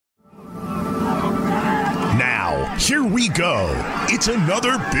Here we go. It's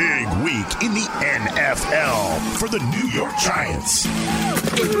another big week in the NFL for the New York Giants.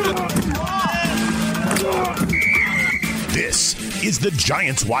 This is the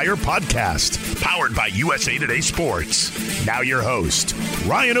Giants Wire podcast, powered by USA Today Sports. Now your host,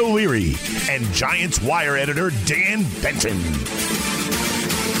 Ryan O'Leary, and Giants Wire editor Dan Benton.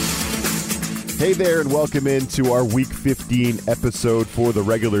 Hey there, and welcome into our Week 15 episode for the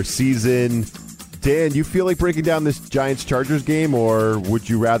regular season. Dan, you feel like breaking down this Giants-Chargers game, or would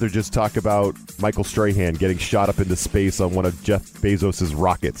you rather just talk about Michael Strahan getting shot up into space on one of Jeff Bezos'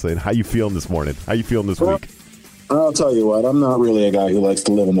 rockets? And how you feeling this morning? How you feeling this week? I'll tell you what, I'm not really a guy who likes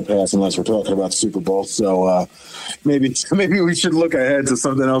to live in the past unless we're talking about Super Bowl. So maybe we should look ahead to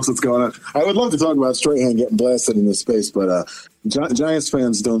something else that's going on. I would love to talk about Strahan getting blasted into space, but Giants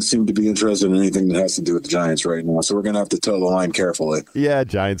fans don't seem to be interested in anything that has to do with the Giants right now. So we're going to have to toe the line carefully. Yeah,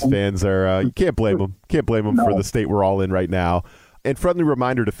 Giants fans are, you can't blame them. Can't blame them for the state we're all in right now. And friendly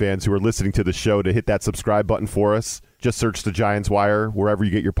reminder to fans who are listening to the show to hit that subscribe button for us. Just search the Giants Wire wherever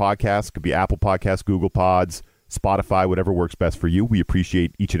you get your podcasts. Could be Apple Podcasts, Google Pods, Spotify, whatever works best for you. We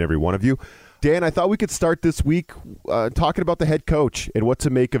appreciate each and every one of you. Dan, I thought we could start this week talking about the head coach and what to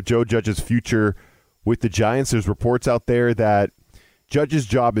make of Joe Judge's future with the Giants. There's reports out there that Judge's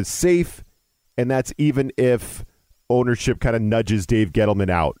job is safe, and that's even if ownership kind of nudges Dave Gettleman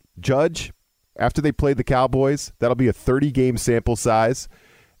out. Judge, after they play the Cowboys, that'll be a 30-game sample size,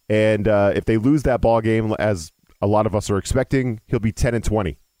 and if they lose that ball game, as a lot of us are expecting, he'll be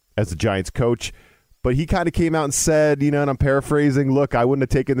 10-20 as the Giants coach. But he kind of came out and said, and I'm paraphrasing, look, I wouldn't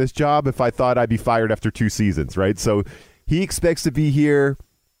have taken this job if I thought I'd be fired after 2 seasons, right? So he expects to be here,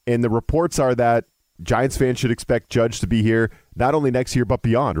 and the reports are that Giants fans should expect Judge to be here not only next year but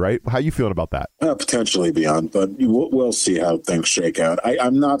beyond, right? How are you feeling about that? Potentially beyond, but we'll see how things shake out.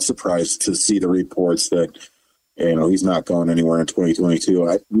 I'm not surprised to see the reports that he's not going anywhere in 2022.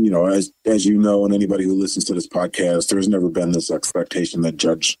 As you know, and anybody who listens to this podcast, there's never been this expectation that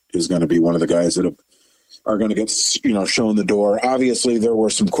Judge is going to be one of the guys that are going to get shown the door. Obviously, there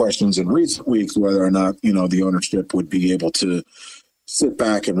were some questions in recent weeks whether or not the ownership would be able to sit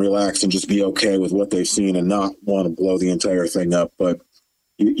back and relax and just be okay with what they've seen and not want to blow the entire thing up. But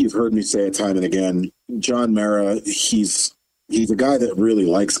you've heard me say it time and again, John Mara, he's a guy that really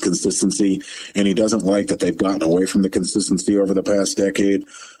likes consistency, and he doesn't like that they've gotten away from the consistency over the past decade.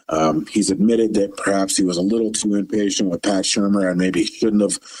 He's admitted that perhaps he was a little too impatient with Pat Shurmur and maybe shouldn't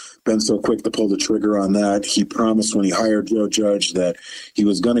have been so quick to pull the trigger on that. He promised when he hired Joe Judge that he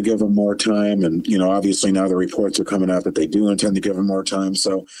was going to give him more time. And, obviously now the reports are coming out that they do intend to give him more time.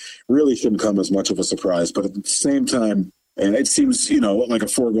 So really shouldn't come as much of a surprise. But at the same time, and it seems, like a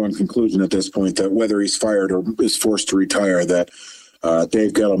foregone conclusion at this point that whether he's fired or is forced to retire, that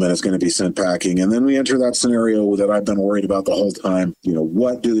Dave Gettleman is going to be sent packing. And then we enter that scenario that I've been worried about the whole time.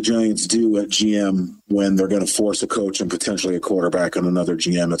 What do the Giants do at GM when they're going to force a coach and potentially a quarterback on another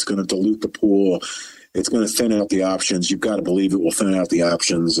GM? It's going to dilute the pool. It's going to thin out the options. You've got to believe it will thin out the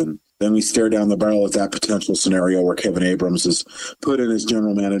options. And then we stare down the barrel at that potential scenario where Kevin Abrams is put in as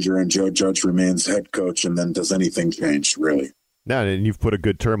general manager and Joe Judge remains head coach. And then does anything change, really? No, and you've put a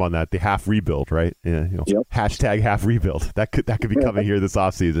good term on that, the half rebuild, right? Yeah, Yep. Hashtag half rebuild. That could be coming here this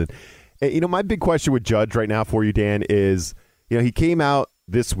offseason. And, my big question with Judge right now for you, Dan, is, he came out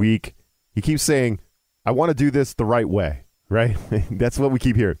this week. He keeps saying, I want to do this the right way, right? That's what we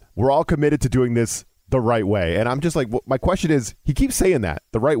keep hearing. We're all committed to doing this the right way. And I'm just like, my question is, he keeps saying that,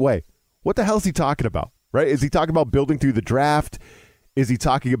 the right way. What the hell is he talking about, right? Is he talking about building through the draft? Is he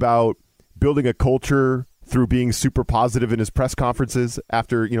talking about building a culture through being super positive in his press conferences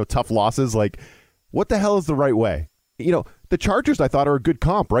after, tough losses? Like, what the hell is the right way? The Chargers, I thought, are a good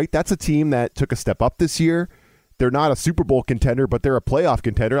comp, right? That's a team that took a step up this year. They're not a Super Bowl contender, but they're a playoff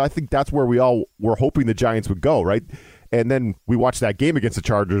contender. I think that's where we all were hoping the Giants would go, right? And then we watched that game against the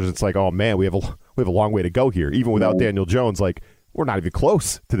Chargers. It's like, oh man, we have a long way to go here. Even without Daniel Jones, like, we're not even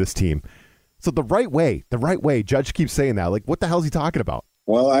close to this team. So the right way, Judge keeps saying that. Like, what the hell is he talking about?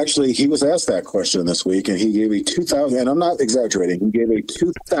 Well, actually, he was asked that question this week, and he gave a 2,000, and I'm not exaggerating, he gave a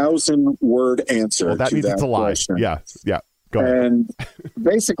 2,000-word answer. Well, that means it's a lie. Question. Yeah. Go ahead. And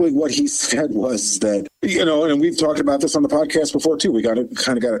basically what he said was that, and we've talked about this on the podcast before, too. We got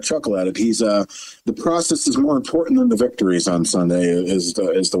a chuckle at it. He's the process is more important than the victories on Sunday is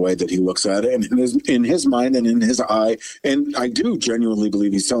the way that he looks at it. And in his mind and in his eye, and I do genuinely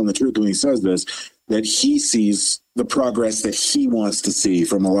believe he's telling the truth when he says this, that he sees the progress that he wants to see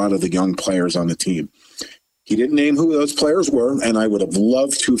from a lot of the young players on the team. He didn't name who those players were, and I would have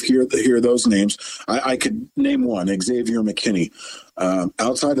loved to hear those names. I could name one, Xavier McKinney.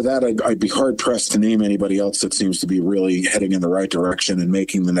 Outside of that, I'd be hard-pressed to name anybody else that seems to be really heading in the right direction and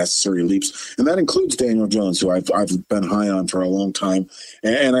making the necessary leaps. And that includes Daniel Jones, who I've been high on for a long time.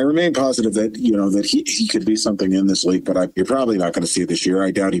 And I remain positive that, that he could be something in this league, but you're probably not going to see it this year.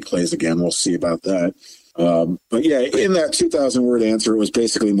 I doubt he plays again. We'll see about that. But yeah, in that 2,000-word answer, it was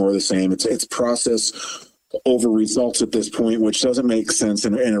basically more the same. It's process over results at this point, which doesn't make sense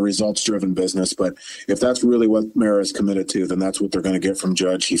in a results-driven business. But if that's really what Mara is committed to, then that's what they're going to get from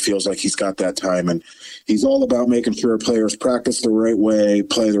Judge. He feels like he's got that time, and he's all about making sure players practice the right way,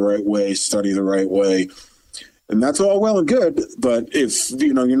 play the right way, study the right way. And that's all well and good, but if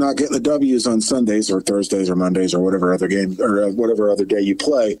you're not getting the W's on Sundays or Thursdays or Mondays or whatever other game or whatever other day you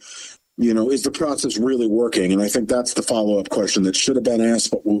play, is the process really working? And I think that's the follow-up question that should have been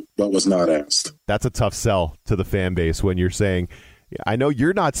asked, but was not asked. That's a tough sell to the fan base when you're saying, I know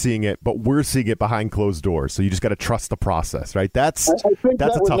you're not seeing it, but we're seeing it behind closed doors. So you just got to trust the process, right? That's a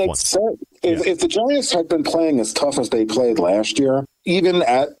tough one. Sense. If the Giants had been playing as tough as they played last year, even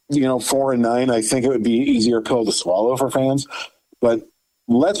at 4-9, I think it would be an easier pill to swallow for fans. But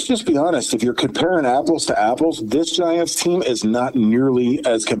let's just be honest. If you're comparing apples to apples, this Giants team is not nearly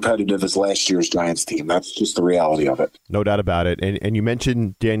as competitive as last year's Giants team. That's just the reality of it. No doubt about it. And you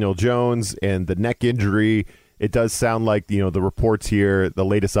mentioned Daniel Jones and the neck injury. It does sound like, the reports here, the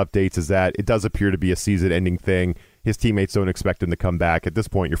latest updates is that it does appear to be a season-ending thing. His teammates don't expect him to come back. At this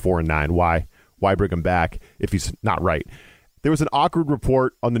point, you're 4-9. Why bring him back if he's not right? There was an awkward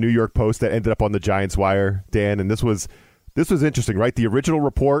report on the New York Post that ended up on the Giants Wire, Dan, and this was interesting, right? The original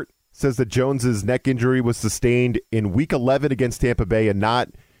report says that Jones's neck injury was sustained in Week 11 against Tampa Bay and not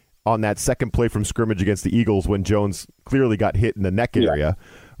on that second play from scrimmage against the Eagles when Jones clearly got hit in the neck area,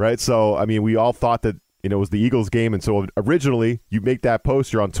 right? So, we all thought that it was the Eagles game, and so originally you make that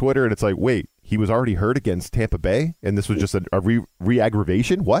post, you're on Twitter, and it's like, wait, he was already hurt against Tampa Bay, and this was just a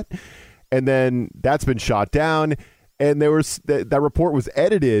re-aggravation? What? And then that's been shot down, and there was that report was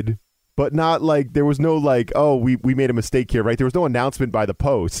edited, but not like there was no we made a mistake here, right? There was no announcement by the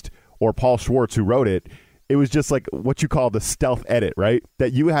Post or Paul Schwartz who wrote it. It was just like what you call the stealth edit, right?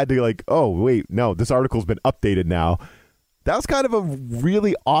 That you had to oh, wait, no, this article's been updated now. That was kind of a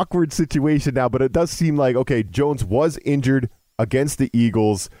really awkward situation now, but it does seem like, okay, Jones was injured against the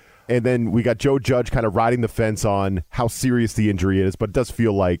Eagles, and then we got Joe Judge kind of riding the fence on how serious the injury is, but it does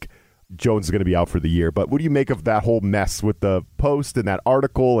feel like Jones is going to be out for the year. But what do you make of that whole mess with the Post and that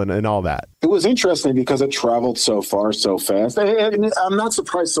article and all that? It was interesting because it traveled so far so fast. And I'm not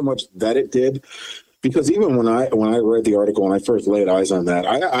surprised so much that it did, because even when I read the article, when I first laid eyes on that,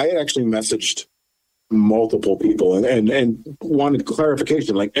 I actually messaged multiple people and wanted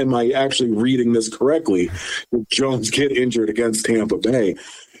clarification. Like, am I actually reading this correctly? Did Jones get injured against Tampa Bay?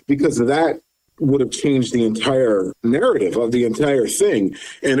 Because that would have changed the entire narrative of the entire thing,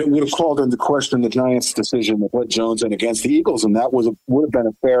 and it would have called into question the Giants' decision to put Jones in against the Eagles, and that would have been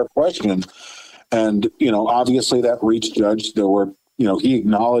a fair question. And obviously that reached Judge. There were he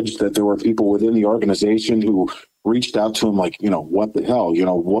acknowledged that there were people within the organization who reached out to him like, what the hell?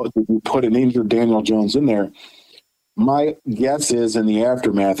 What did you put an injured Daniel Jones in there? My guess is in the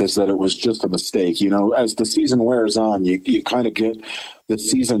aftermath is that it was just a mistake. As the season wears on, you kind of get the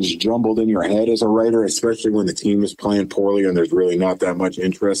seasons jumbled in your head as a writer, especially when the team is playing poorly and there's really not that much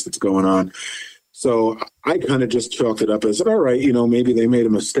interest that's going on. So I kind of just chalked it up as, all right, maybe they made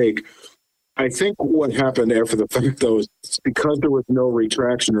a mistake. I think what happened after the fact, though, is because there was no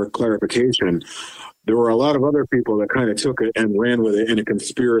retraction or clarification, there were a lot of other people that kind of took it and ran with it in a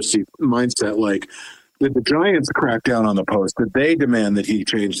conspiracy mindset. Like, did the Giants crack down on the Post? Did they demand that he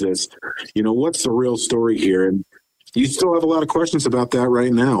change this? What's the real story here? And you still have a lot of questions about that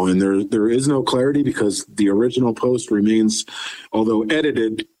right now. And there is no clarity because the original Post remains, although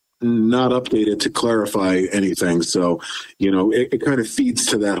edited, not updated to clarify anything. So, it kind of feeds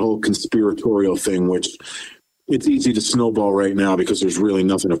to that whole conspiratorial thing, which it's easy to snowball right now because there's really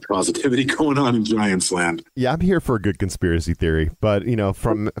nothing of positivity going on in Giants land. Yeah, I'm here for a good conspiracy theory, but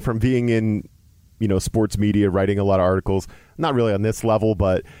from being in sports media, writing a lot of articles, not really on this level,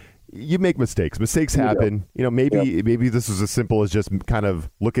 but you make mistakes. Mistakes happen. Maybe this is as simple as just kind of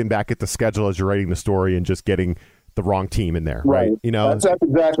looking back at the schedule as you're writing the story and just getting the wrong team in there, right? That's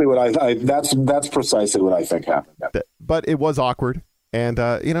exactly what that's precisely what I think happened. But it was awkward. And,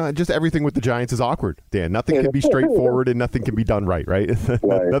 just everything with the Giants is awkward, Dan. Nothing can be straightforward and nothing can be done right?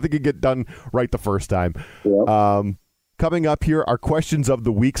 Nothing can get done right the first time. Yep. Coming up here, our questions of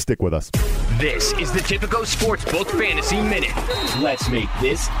the week. Stick with us. This is the Tipico Sportsbook Fantasy Minute. Let's make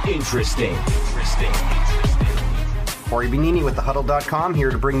this interesting. Corey Benini with thehuddle.com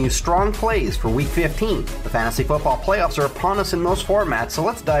here to bring you strong plays for Week 15. The fantasy football playoffs are upon us in most formats, so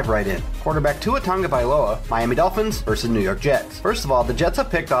let's dive right in. Quarterback Tua Tagovailoa, Miami Dolphins versus New York Jets. First of all, the Jets have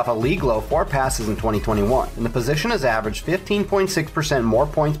picked off a league-low 4 passes in 2021, and the position has averaged 15.6% more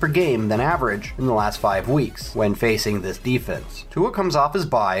points per game than average in the last 5 weeks when facing this defense. Tua comes off his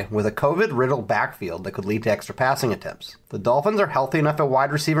bye with a COVID-riddled backfield that could lead to extra passing attempts. The Dolphins are healthy enough at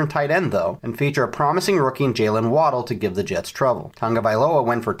wide receiver and tight end, though, and feature a promising rookie in Jalen Waddle to give the Jets trouble. Tagovailoa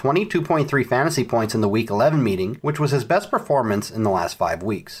went for 22.3 fantasy points in the Week 11 meeting, which was his best performance in the last 5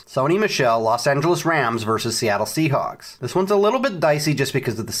 weeks. Sony Michel, Los Angeles Rams versus Seattle Seahawks. This one's a little bit dicey just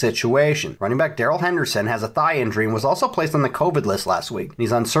because of the situation. Running back Darrell Henderson has a thigh injury and was also placed on the COVID list last week, and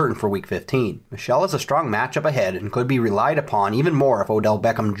he's uncertain for Week 15. Michel has a strong matchup ahead and could be relied upon even more if Odell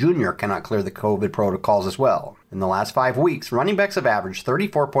Beckham Jr. cannot clear the COVID protocols as well. In the last 5 weeks, running backs have averaged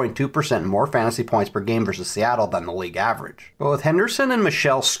 34.2% more fantasy points per game versus Seattle than the league average. Both Henderson and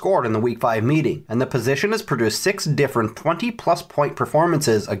Michel scored in the Week 5 meeting, and the position has produced 6 different 20-plus point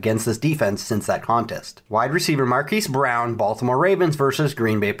performances against this defense since that contest. Wide receiver Marquise Brown, Baltimore Ravens versus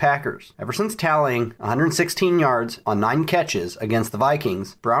Green Bay Packers. Ever since tallying 116 yards on 9 catches against the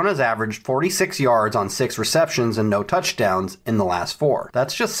Vikings, Brown has averaged 46 yards on 6 receptions and no touchdowns in the last 4.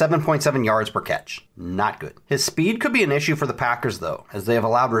 That's just 7.7 yards per catch. Not good. His speed could be an issue for the Packers, though, as they have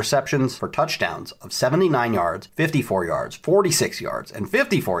allowed receptions for touchdowns of 79 yards, 54 yards, 46 yards, and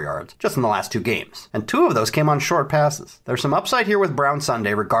 54 yards just in the last 2 games. And 2 of those came on short passes. There's some upside here with Brown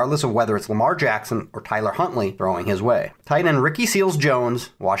Sunday, regardless of whether it's Lamar Jackson or Tyler Huntley throwing his way. Tight end Ricky Seals-Jones,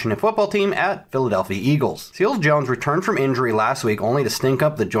 Washington football team at Philadelphia Eagles. Seals-Jones returned from injury last week only to stink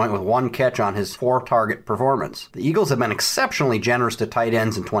up the joint with 1 catch on his 4-target performance. The Eagles have been exceptionally generous to tight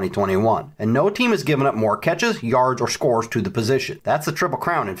ends in 2021, and no team has given up more catches, yards, or scores to the position. That's the triple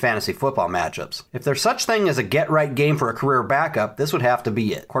crown in fantasy football matchups. If there's such thing as a get-right game for a career backup, this would have to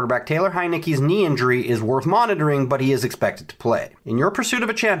be it. Quarterback Taylor Heinicke's knee injury is worth monitoring, but he is expected to play. In your pursuit of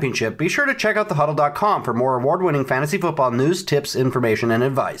a championship, be sure to check out thehuddle.com for more award-winning fantasy football news, tips, information, and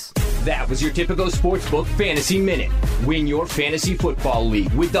advice. That was your Tipico Sportsbook Fantasy Minute. Win your fantasy football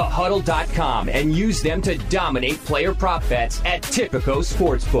league with thehuddle.com and use them to dominate player prop bets at Tipico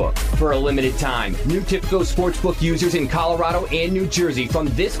Sportsbook. For a limited time, new Tipico Sportsbook users in Colorado and New Jersey from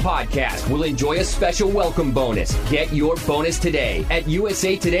this podcast will enjoy a special welcome bonus. Get your bonus today at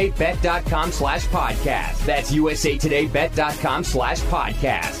usatodaybet.com/podcast. That's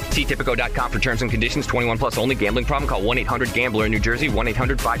usatodaybet.com/podcast. See Tipico.com for terms and conditions. 21 plus only. Gambling problem? Call 1-800-GAMBLER in New Jersey.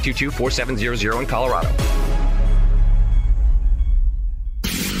 1-800-522-4700 in Colorado.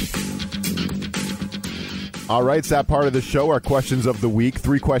 All right, it's that part of the show, our questions of the week.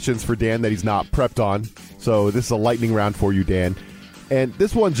 3 questions for Dan that he's not prepped on. So this is a lightning round for you, Dan. And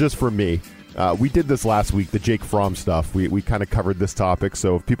this one's just for me. We did this last week, the Jake Fromm stuff. We kind of covered this topic.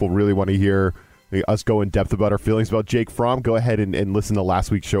 So if people really want to hear us go in depth about our feelings about Jake Fromm, go ahead and listen to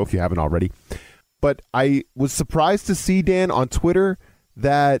last week's show if you haven't already. But I was surprised to see, Dan, on Twitter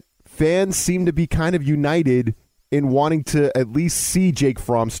that fans seem to be kind of united in wanting to at least see Jake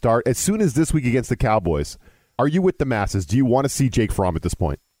Fromm start as soon as this week against the Cowboys. Are you with the masses? Do you want to see Jake Fromm at this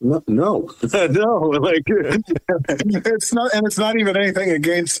point? No, no, like it's not, and it's not even anything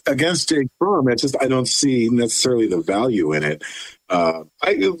against Jake Fromm. It's just I don't see necessarily the value in it.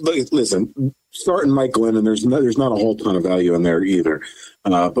 Listen, starting Mike Glennon, there's not a whole ton of value in there either.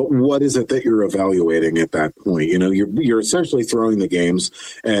 But what is it that you're evaluating at that point? You know, you're essentially throwing the games,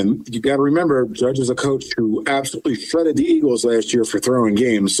 and you got to remember, Judge is a coach who absolutely shredded the Eagles last year for throwing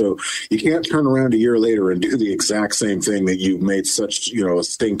games. So you can't turn around a year later and do the exact same thing that you made such a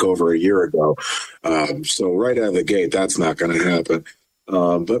stink over a year ago. So right out of the gate, that's not going to happen.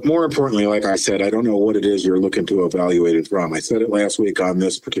 But more importantly, like I said, I don't know what it is you're looking to evaluate it from. I said it last week on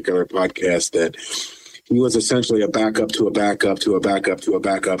this particular podcast that he was essentially a backup to a backup to a backup to a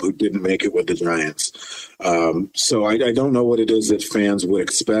backup who didn't make it with the Giants. So I don't know what it is that fans would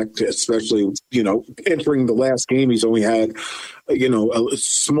expect, especially, entering the last game. He's only had, a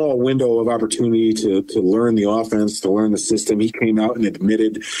small window of opportunity to learn the offense, to learn the system. He came out and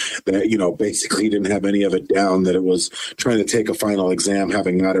admitted that, basically he didn't have any of it down, that it was trying to take a final exam,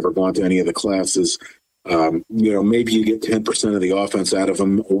 having not ever gone to any of the classes. Maybe you get 10% of the offense out of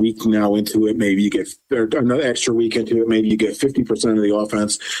him a week now into it. Maybe you get another extra week into it. Maybe you get 50% of the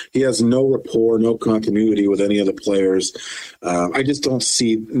offense. He has no rapport, no continuity with any of the players. I just don't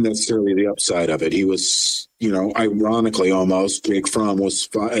see necessarily the upside of it. He was, ironically almost, Jake Fromm was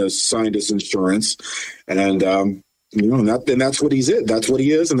signed as insurance. And, that's what he's in. That's what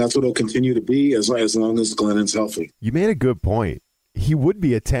he is, and that's what he'll continue to be as long as Glennon's healthy. You made a good point. He would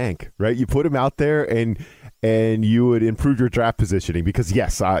be a tank, right? You put him out there, and and you would improve your draft positioning because,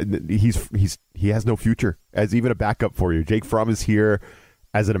 yes, he has no future as even a backup for you. Jake Fromm is here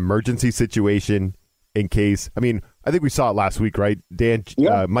as an emergency situation in case. I mean, I think we saw it last week, right? Dan,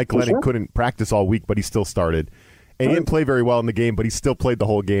 Mike Glennon couldn't practice all week, but he still started. And he didn't play very well in the game, but he still played the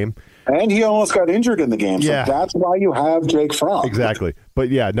whole game. And he almost got injured in the game, so that's why you have Jake Fromm. Exactly. But,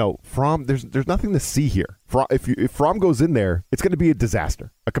 Fromm, there's nothing to see here. If Fromm goes in there, it's going to be a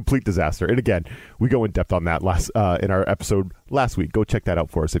disaster, a complete disaster. And, again, we go in depth on that in our episode last week. Go check that out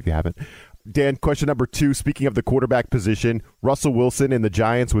for us if you haven't. Dan, question number 2, speaking of the quarterback position, Russell Wilson and the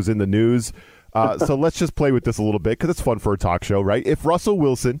Giants was in the news. So let's just play with this a little bit because it's fun for a talk show, right? If Russell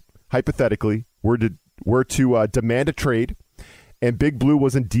Wilson, hypothetically, were to demand a trade and Big Blue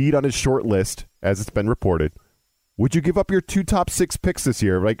was indeed on his short list, as it's been reported, would you give up your 2 top 6 picks this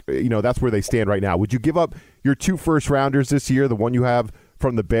year? Like, that's where they stand right now. Would you give up your 2 first-rounders this year, the one you have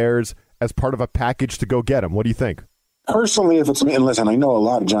from the Bears, as part of a package to go get him? What do you think? Personally, if it's me, and listen, I know a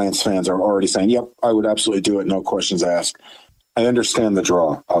lot of Giants fans are already saying, yep, I would absolutely do it, no questions asked. I understand the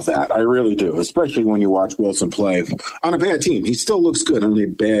draw of that. I really do, especially when you watch Wilson play on a bad team. He still looks good on a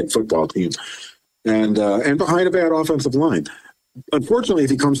bad football team and behind a bad offensive line. Unfortunately, if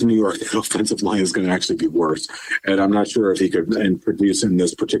he comes to New York, the offensive line is going to actually be worse. And I'm not sure if he could produce in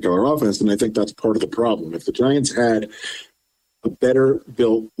this particular offense. And I think that's part of the problem. If the Giants had a better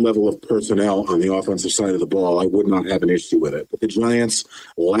built level of personnel on the offensive side of the ball, I would not have an issue with it. But the Giants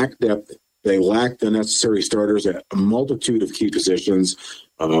lack depth. They lack the necessary starters at a multitude of key positions,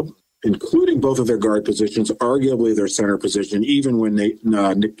 including both of their guard positions, arguably their center position, even when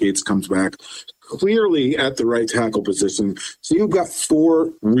Nick Gates comes back, clearly at the right tackle position. So you've got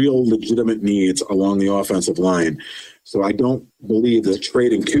 4 real legitimate needs along the offensive line. So I don't believe that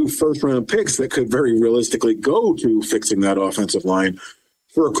trading 2 first-round picks that could very realistically go to fixing that offensive line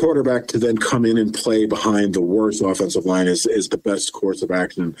for a quarterback to then come in and play behind the worst offensive line is the best course of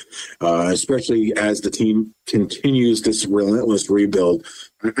action, especially as the team continues this relentless rebuild.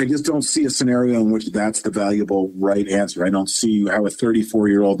 I just don't see a scenario in which that's the valuable right answer. I don't see how a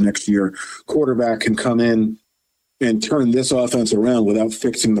 34-year-old next year quarterback can come in and turn this offense around without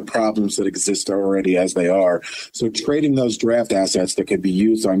fixing the problems that exist already as they are. So trading those draft assets that could be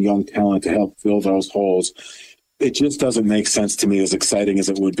used on young talent to help fill those holes, it just doesn't make sense to me, as exciting as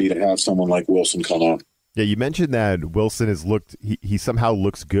it would be to have someone like Wilson come on. Yeah, you mentioned that Wilson has looked, he somehow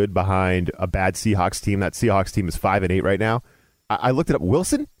looks good behind a bad Seahawks team. That Seahawks team is 5-8 right now. I looked it up.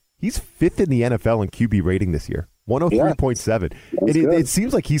 Wilson, he's 5th in the NFL in QB rating this year, 103.7. It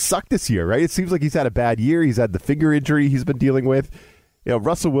seems like he sucked this year, right? It seems like he's had a bad year. He's had the finger injury he's been dealing with.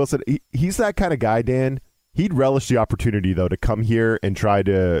 Russell Wilson, he's that kind of guy, Dan. He'd relish the opportunity, though, to come here and try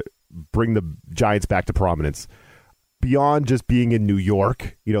to bring the Giants back to prominence. Beyond just being in New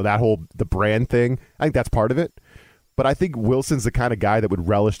York, the brand thing, I think that's part of it. But I think Wilson's the kind of guy that would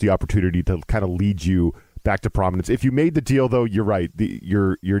relish the opportunity to kind of lead you back to prominence. If you made the deal, though, you're right.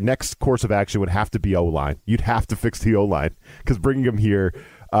 Your next course of action would have to be O-line. You'd have to fix the O-line because bringing him here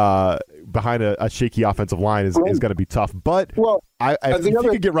behind a shaky offensive line is going to be tough. But if you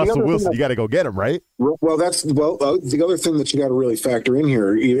could get Russell Wilson, you got to go get him, right? Well, the other thing that you got to really factor in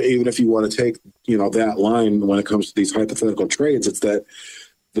here, even if you want to take that line when it comes to these hypothetical trades, it's that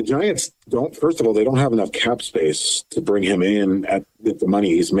the Giants first of all, they don't have enough cap space to bring him in at the money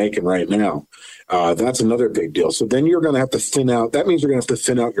he's making right now. That's another big deal. So then you're going to have to thin out. That means you're going to have to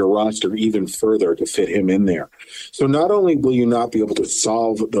thin out your roster even further to fit him in there. So not only will you not be able to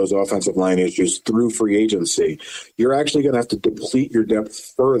solve those offensive line issues through free agency, you're actually going to have to deplete your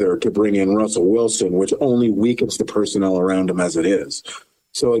depth further to bring in Russell Wilson, which only weakens the personnel around him as it is.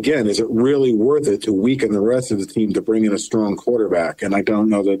 So again, is it really worth it to weaken the rest of the team to bring in a strong quarterback? And I don't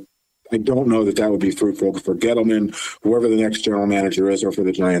know that would be fruitful for Gettleman, whoever the next general manager is, or for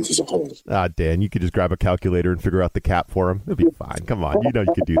the Giants as a whole. Dan, you could just grab a calculator and figure out the cap for him. It'll be fine. Come on, you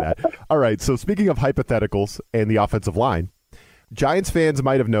could do that. All right, so speaking of hypotheticals and the offensive line, Giants fans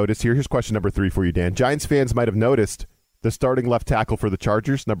might have noticed, here's question number 3 for you, Dan. Giants fans might have noticed the starting left tackle for the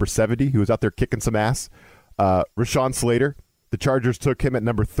Chargers, number 70, who was out there kicking some ass, Rashawn Slater. The Chargers took him at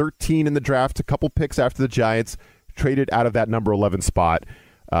number 13 in the draft, a couple picks after the Giants, traded out of that number 11 spot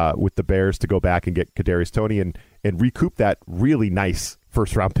with the Bears to go back and get Kadarius Toney and recoup that really nice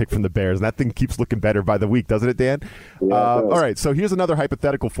first-round pick from the Bears. And that thing keeps looking better by the week, doesn't it, Dan? Yeah, all right, so here's another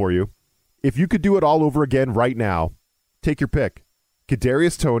hypothetical for you. If you could do it all over again right now, take your pick.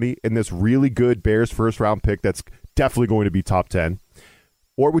 Kadarius Toney and this really good Bears first-round pick that's definitely going to be top 10.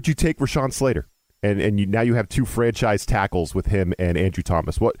 Or would you take Rashawn Slater? And now you have 2 franchise tackles with him and Andrew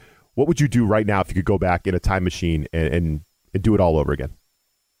Thomas. What would you do right now if you could go back in a time machine and do it all over again?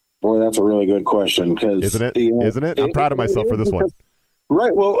 Boy, that's a really good question. Isn't it? Isn't it? I'm proud of myself for this one.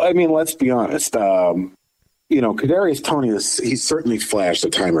 Right. Well, I mean, let's be honest. Kadarius Toney, he's certainly flashed a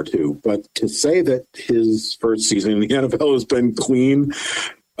time or two, but to say that his first season in the NFL has been clean,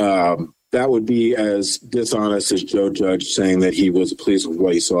 that would be as dishonest as Joe Judge saying that he was pleased with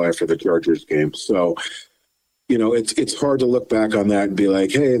what he saw after the Chargers game. So, it's hard to look back on that and be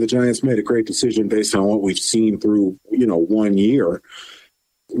like, hey, the Giants made a great decision based on what we've seen through, 1 year.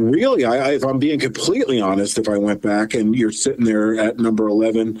 Really, if I'm being completely honest, if I went back and you're sitting there at number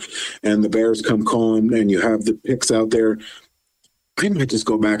 11 and the Bears come calling and you have the picks out there, I might just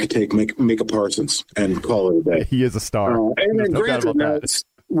go back and take Micah Parsons and call it a day. He is a star.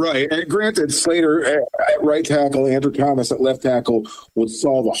 Right. And granted, Slater at right tackle, Andrew Thomas at left tackle would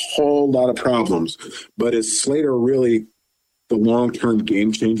solve a whole lot of problems. But is Slater really the long-term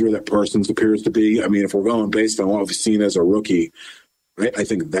game changer that Parsons appears to be? I mean, if we're going based on what we've seen as a rookie, I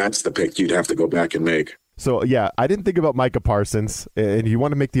think that's the pick you'd have to go back and make. So, yeah, I didn't think about Micah Parsons. And you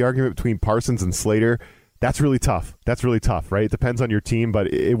want to make the argument between Parsons and Slater, that's really tough. That's really tough, right? It depends on your team,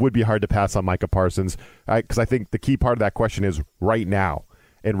 but it would be hard to pass on Micah Parsons because I think the key part of that question is right now.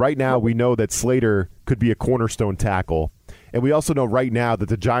 And right now we know that Slater could be a cornerstone tackle. And we also know right now that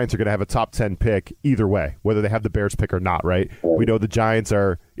the Giants are going to have a top 10 pick either way, whether they have the Bears pick or not, right? We know the Giants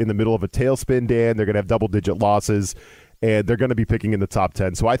are in the middle of a tailspin, Dan. They're going to have double-digit losses. And they're going to be picking in the top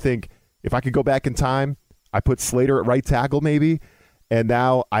 10. So I think if I could go back in time, I put Slater at right tackle maybe, and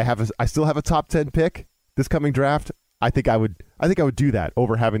now I still have a top 10 pick this coming draft. I think I would do that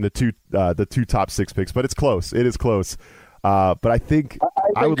over having the two top 6 picks. But it's close. It is close. But I think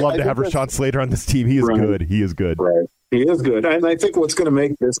I would love to have Rashawn Slater on this team. He is good. He is good. Right. He is good. And I think what's going to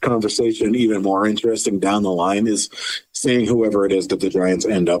make this conversation even more interesting down the line is seeing whoever it is that the Giants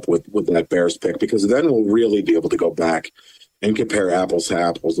end up with that Bears pick, because then we'll really be able to go back and compare apples to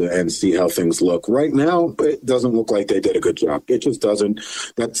apples and see how things look. Right now, it doesn't look like they did a good job. It just doesn't.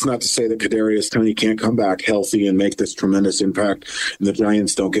 That's not to say that Kadarius Toney can't come back healthy and make this tremendous impact, and the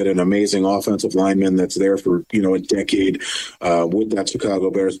Giants don't get an amazing offensive lineman that's there for a decade with that Chicago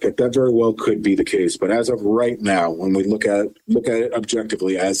Bears pick. That very well could be the case. But as of right now, when we look at it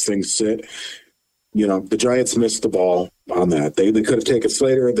objectively as things sit, the Giants missed the ball on that. They could have taken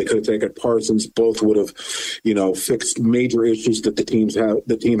Slater. They could have taken Parsons. Both would have, fixed major issues that the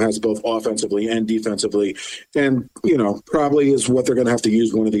team has both offensively and defensively. And, probably is what they're going to have to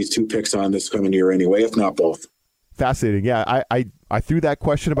use one of these 2 picks on this coming year anyway, if not both. Fascinating. Yeah, I threw that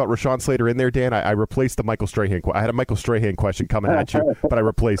question about Rashawn Slater in there, Dan. I replaced the Michael Strahan. I had a Michael Strahan question coming at you, but I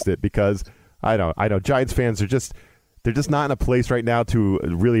replaced it because I know Giants fans are they're just not in a place right now to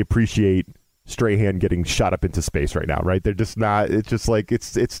really appreciate Strahan getting shot up into space right now, right? They're just not. It's just like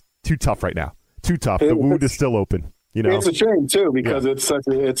it's too tough right now. Too tough. The wound is still open. It's a shame too because it's such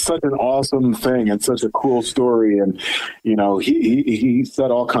an awesome thing and such a cool story, and he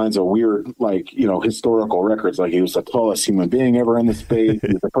set all kinds of weird historical records. Like he was the tallest human being ever in the space.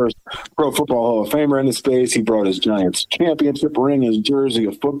 He was the first Pro Football Hall of Famer in the space. He brought his Giants championship ring, his jersey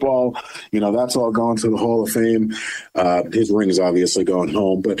of football. That's all going to the Hall of Fame. His ring is obviously going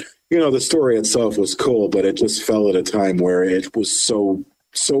home, but the story itself was cool, but it just fell at a time where it was so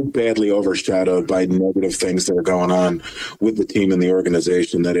badly overshadowed by negative things that are going on with the team and the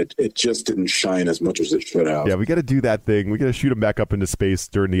organization that it just didn't shine as much as it should have. Yeah, we got to do that thing. We got to shoot them back up into space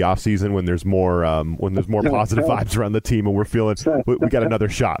during the offseason when there's more positive vibes around the team and we're feeling we got another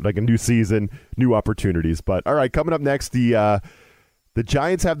shot, like a new season, new opportunities. But all right, coming up next, the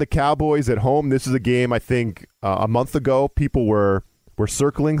Giants have the Cowboys at home. This is a game I think a month ago people were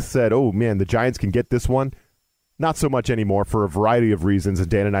circling, said, oh man, the Giants can get this one. Not so much anymore for a variety of reasons, and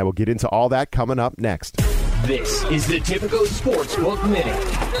Dan and I will get into all that coming up next. This is the Tipico Sportsbook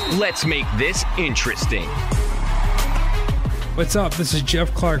Minute. Let's make this interesting. What's up? This is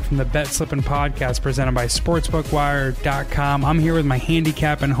Jeff Clark from the Bet Slippin' Podcast presented by SportsbookWire.com. I'm here with my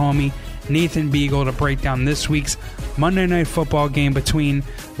handicapping homie, Nathan Beagle, to break down this week's Monday Night Football game between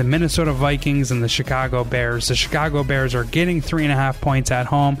the Minnesota Vikings and the Chicago Bears. The Chicago Bears are getting 3.5 points at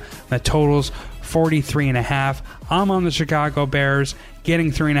home. The total's 43.5. I'm on the Chicago Bears getting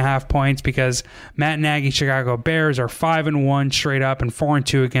 3.5 points because Matt Nagy's Chicago Bears are 5-1 straight up and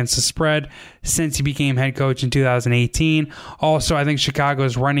 4-2 against the spread since he became head coach in 2018. Also, I think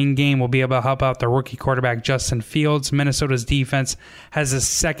Chicago's running game will be able to help out the rookie quarterback Justin Fields. Minnesota's defense has the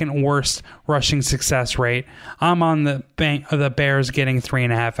second worst rushing success rate. I'm on the Bears getting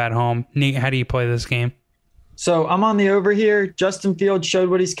 3.5 at home. Nate, how do you play this game? So I'm on the over here. Justin Fields showed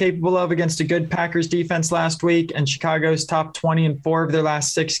what he's capable of against a good Packers defense last week, and Chicago's top 20 in 4 of their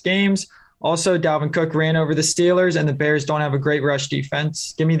last 6 games. Also, Dalvin Cook ran over the Steelers, and the Bears don't have a great rush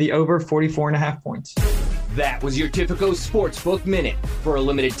defense. Give me the over 44.5 points. That was your Tipico Sportsbook Minute. For a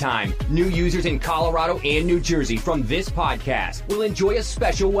limited time, new users in Colorado and New Jersey from this podcast will enjoy a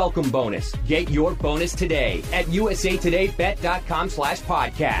special welcome bonus. Get your bonus today at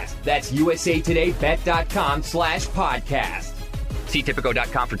usatodaybet.com/podcast. That's usatodaybet.com/podcast. See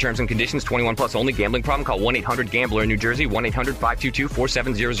Tipico.com for terms and conditions. 21 plus only. Gambling problem? Call 1-800-GAMBLER in New Jersey.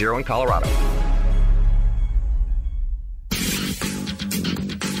 1-800-522-4700 in Colorado.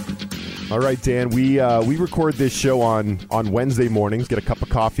 All right, Dan, we record this show on Wednesday mornings, get a cup of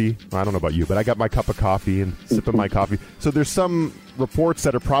coffee. I don't know about you, but I got my cup of coffee and sipping my coffee. So there's some reports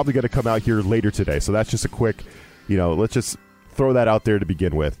that are probably going to come out here later today. So that's just a quick, let's just throw that out there to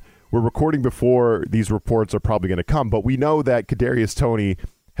begin with. We're recording before these reports are probably going to come, but we know that Kadarius Toney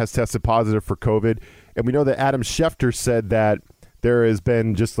has tested positive for COVID, and we know that Adam Schefter said that there has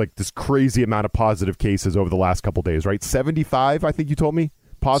been just like this crazy amount of positive cases over the last couple days, right? 75, I think you told me?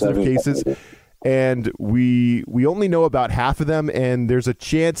 Positive cases, and we only know about half of them, and there's a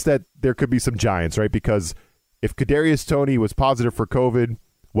chance that there could be some Giants, right? Because if Kadarius Toney was positive for COVID,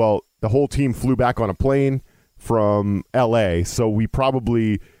 well, the whole team flew back on a plane from LA, so we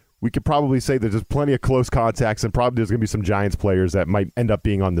could probably say that there's plenty of close contacts, and probably there's going to be some Giants players that might end up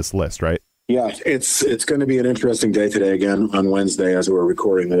being on this list, right? Yeah, it's going to be an interesting day today again on Wednesday as we're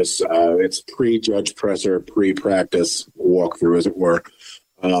recording this. It's pre-judge presser, pre-practice walkthrough, as it were.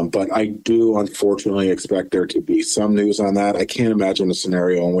 But I do, unfortunately, expect there to be some news on that. I can't imagine a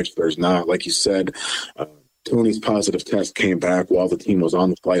scenario in which there's not. Like you said, Tony's positive test came back while the team was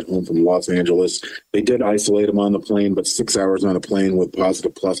on the flight home from Los Angeles. They did isolate him on the plane, but 6 hours on a plane with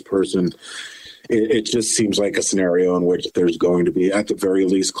positive plus person, it just seems like a scenario in which there's going to be, at the very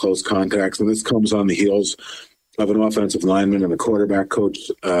least, close contacts. And this comes on the heels of an offensive lineman and a quarterback coach,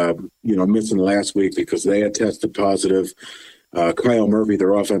 missing last week because they had tested positive. Kyle Murphy,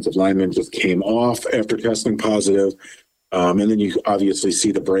 their offensive lineman, just came off after testing positive. And then you obviously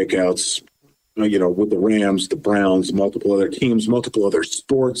see the breakouts, with the Rams, the Browns, multiple other teams, multiple other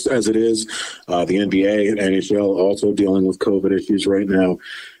sports as it is. The NBA and NHL also dealing with COVID issues right now.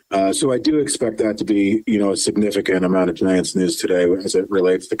 So I do expect that to be, a significant amount of Giants news today as it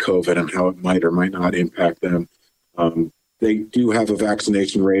relates to COVID and how it might or might not impact them. They do have a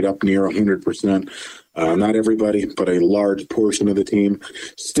vaccination rate up near 100%. Not everybody, but a large portion of the team.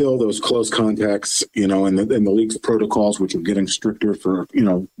 Still, those close contacts, in the league's protocols, which are getting stricter for,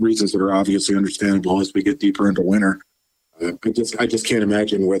 reasons that are obviously understandable as we get deeper into winter. I just can't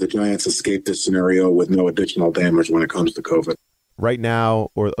imagine where the Giants escape this scenario with no additional damage when it comes to COVID. Right now,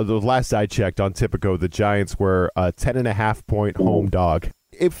 or the last I checked on Tipico, the Giants were a 10.5-point home dog.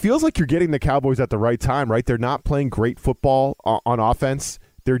 It feels like you're getting the Cowboys at the right time, right? They're not playing great football on offense.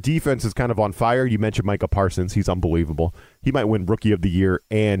 Their defense is kind of on fire. You mentioned Micah Parsons. He's unbelievable. He might win Rookie of the Year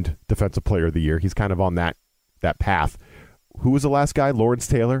and Defensive Player of the Year. He's kind of on that path. Who was the last guy? Lawrence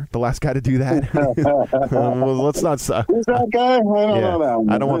Taylor, the last guy to do that? Well, let's not. Who's that guy? I don't know that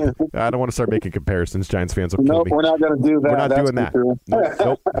one. I don't want to start making comparisons. Giants fans will kill me. We're not going to do that. We're not doing that.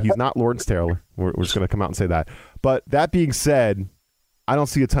 Nope, he's not Lawrence Taylor. We're just going to come out and say that. But that being said, I don't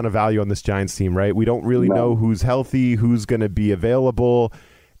see a ton of value on this Giants team, right? We don't really know who's healthy, who's going to be available.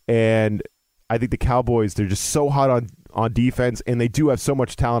 And I think the Cowboys, they're just so hot on defense, and they do have so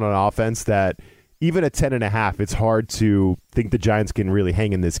much talent on offense that even at 10.5, it's hard to think the Giants can really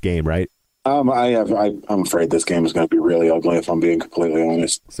hang in this game, right? I'm afraid this game is going to be really ugly, if I'm being completely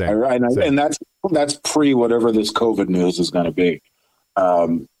honest. Same. And that's pre whatever this COVID news is going to be.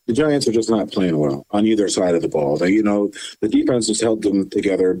 The Giants are just not playing well on either side of the ball. The defense has held them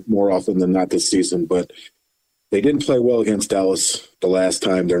together more often than not this season, but they didn't play well against Dallas the last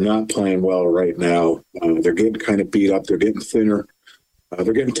time. They're not playing well right now. They're getting kind of beat up. They're getting thinner.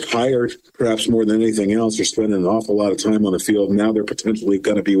 They're getting tired, perhaps more than anything else. They're spending an awful lot of time on the field. Now they're potentially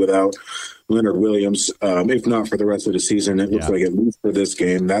going to be without Leonard Williams, if not for the rest of the season. It looks like at least for this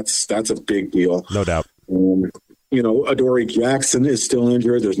game. That's a big deal. No doubt. Adoree Jackson is still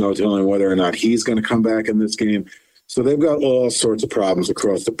injured. There's no telling whether or not he's going to come back in this game. So they've got all sorts of problems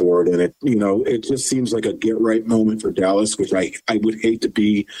across the board. And it just seems like a get-right moment for Dallas, which I would hate to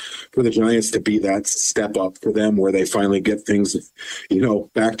be for the Giants to be that step up for them where they finally get things,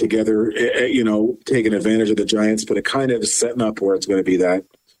 back together, taking advantage of the Giants. But it kind of is setting up where it's going to be that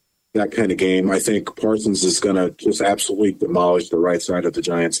kind of game. I think Parsons is going to just absolutely demolish the right side of the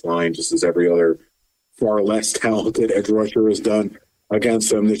Giants line, just as every other far less talented edge rusher has done against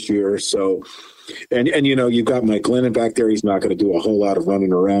them this year. So, and you've got Mike Glennon back there. He's not going to do a whole lot of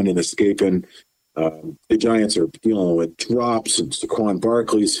running around and escaping. The Giants are dealing with drops and Saquon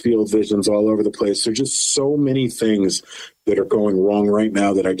Barkley's field visions all over the place. There's just so many things that are going wrong right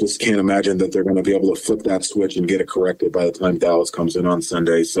now that I just can't imagine that they're going to be able to flip that switch and get it corrected by the time Dallas comes in on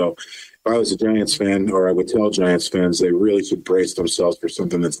Sunday. So if I was a Giants fan, or I would tell Giants fans, they really should brace themselves for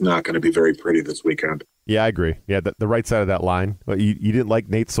something that's not going to be very pretty this weekend. Yeah, I agree. Yeah, the right side of that line. You didn't like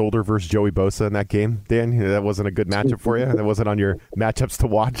Nate Solder versus Joey Bosa in that game, Dan? That wasn't a good matchup for you? That wasn't on your matchups to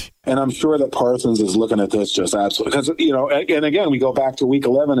watch? And I'm sure that Parsons is looking at this just absolutely. Because, and again, we go back to week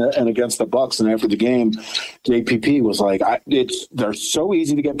 11 and against the Bucs, and after the game, JPP was like, they're so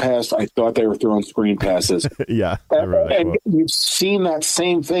easy to get past. I thought they were throwing screen passes. Yeah. And you've seen that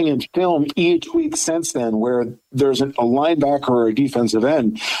same thing in film each week since then, where there's a linebacker or a defensive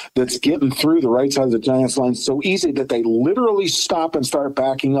end that's getting through the right side of the Giants line so easy that they literally stop and start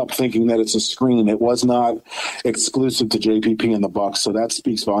backing up thinking that it's a screen. It was not exclusive to JPP and the Bucs, so that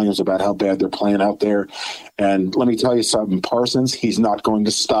speaks volumes about how bad they're playing out there. And let me tell you something, Parsons, he's not going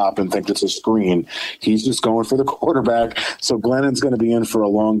to stop and think it's a screen. He's just going for the quarterback. So Glennon's going to be in for a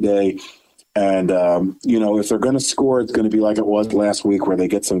long day. And, if they're going to score, it's going to be like it was last week where they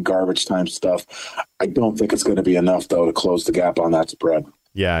get some garbage time stuff. I don't think it's going to be enough, though, to close the gap on that spread.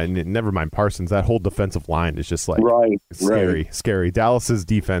 Yeah, and never mind Parsons. That whole defensive line is just like scary. Dallas's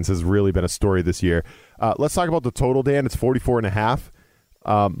defense has really been a story this year. Let's talk about the total, Dan. It's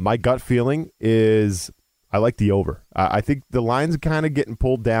 44.5. My gut feeling is I like the over. I think the line's kind of getting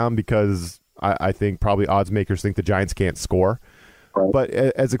pulled down because I think probably odds makers think the Giants can't score. Right. But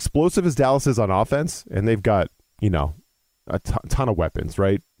as explosive as Dallas is on offense, and they've got, a ton of weapons,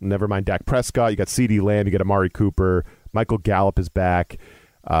 right? Never mind Dak Prescott. You got CeeDee Lamb. You got Amari Cooper. Michael Gallup is back.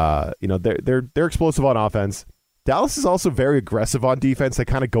 They're explosive on offense. Dallas is also very aggressive on defense. They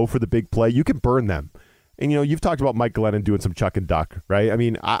kind of go for the big play. You can burn them. And, you've talked about Mike Glennon doing some chuck and duck, right? I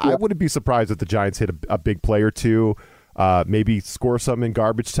mean, I wouldn't be surprised if the Giants hit a big play or two, maybe score some in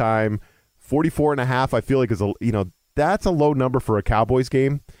garbage time. 44.5, I feel like is that's a low number for a Cowboys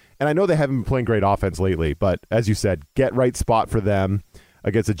game. And I know they haven't been playing great offense lately, but as you said, get right spot for them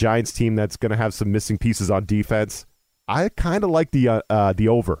against a Giants team that's going to have some missing pieces on defense. I kind of like the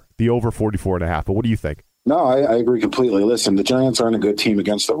over 44.5. But what do you think? No, I agree completely. Listen, the Giants aren't a good team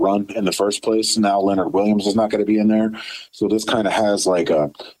against the run in the first place. Now Leonard Williams is not going to be in there. So this kind of has like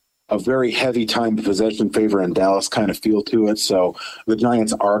a very heavy time possession favor in Dallas kind of feel to it. So the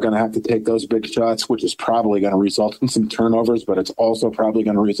Giants are going to have to take those big shots, which is probably going to result in some turnovers, but it's also probably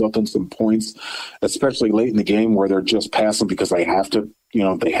going to result in some points, especially late in the game where they're just passing because they have to,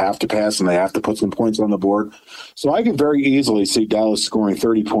 they have to pass and they have to put some points on the board. So I can very easily see Dallas scoring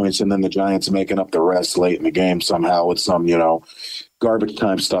 30 points and then the Giants making up the rest late in the game somehow with some, garbage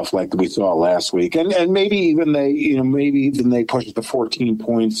time stuff like we saw last week. And maybe even they push it to 14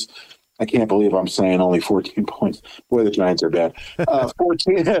 points. I can't believe I'm saying only 14 points. Boy, the Giants are bad.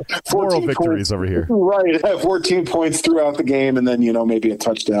 14 victories points, over here. Right. 14 points throughout the game. And then, maybe a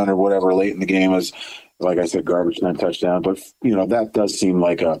touchdown or whatever late in the game is, like I said, garbage time touchdown. But, that does seem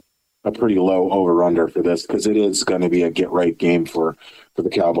like a pretty low over-under for this because it is going to be a get-right game for the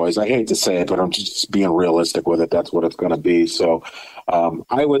Cowboys. I hate to say it, but I'm just being realistic with it. That's what it's going to be. So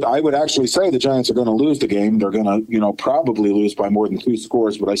I would actually say the Giants are going to lose the game. They're going to, probably lose by more than 2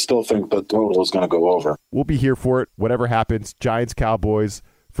 scores, but I still think the total is going to go over. We'll be here for it. Whatever happens, Giants-Cowboys.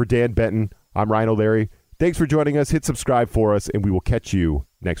 For Dan Benton, I'm Ryan O'Leary. Thanks for joining us. Hit subscribe for us, and we will catch you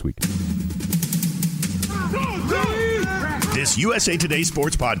next week. This USA Today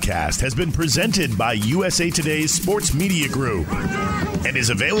Sports Podcast has been presented by USA Today's Sports Media Group and is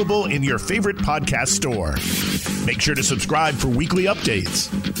available in your favorite podcast store. Make sure to subscribe for weekly updates,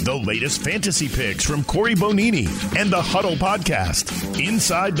 the latest fantasy picks from Corey Bonini, and the Huddle Podcast,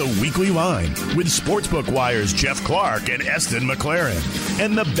 Inside the Weekly Line, with Sportsbook Wire's Jeff Clark and Eston McLaren,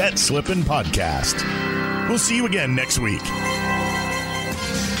 and the Bet Slippin' Podcast. We'll see you again next week.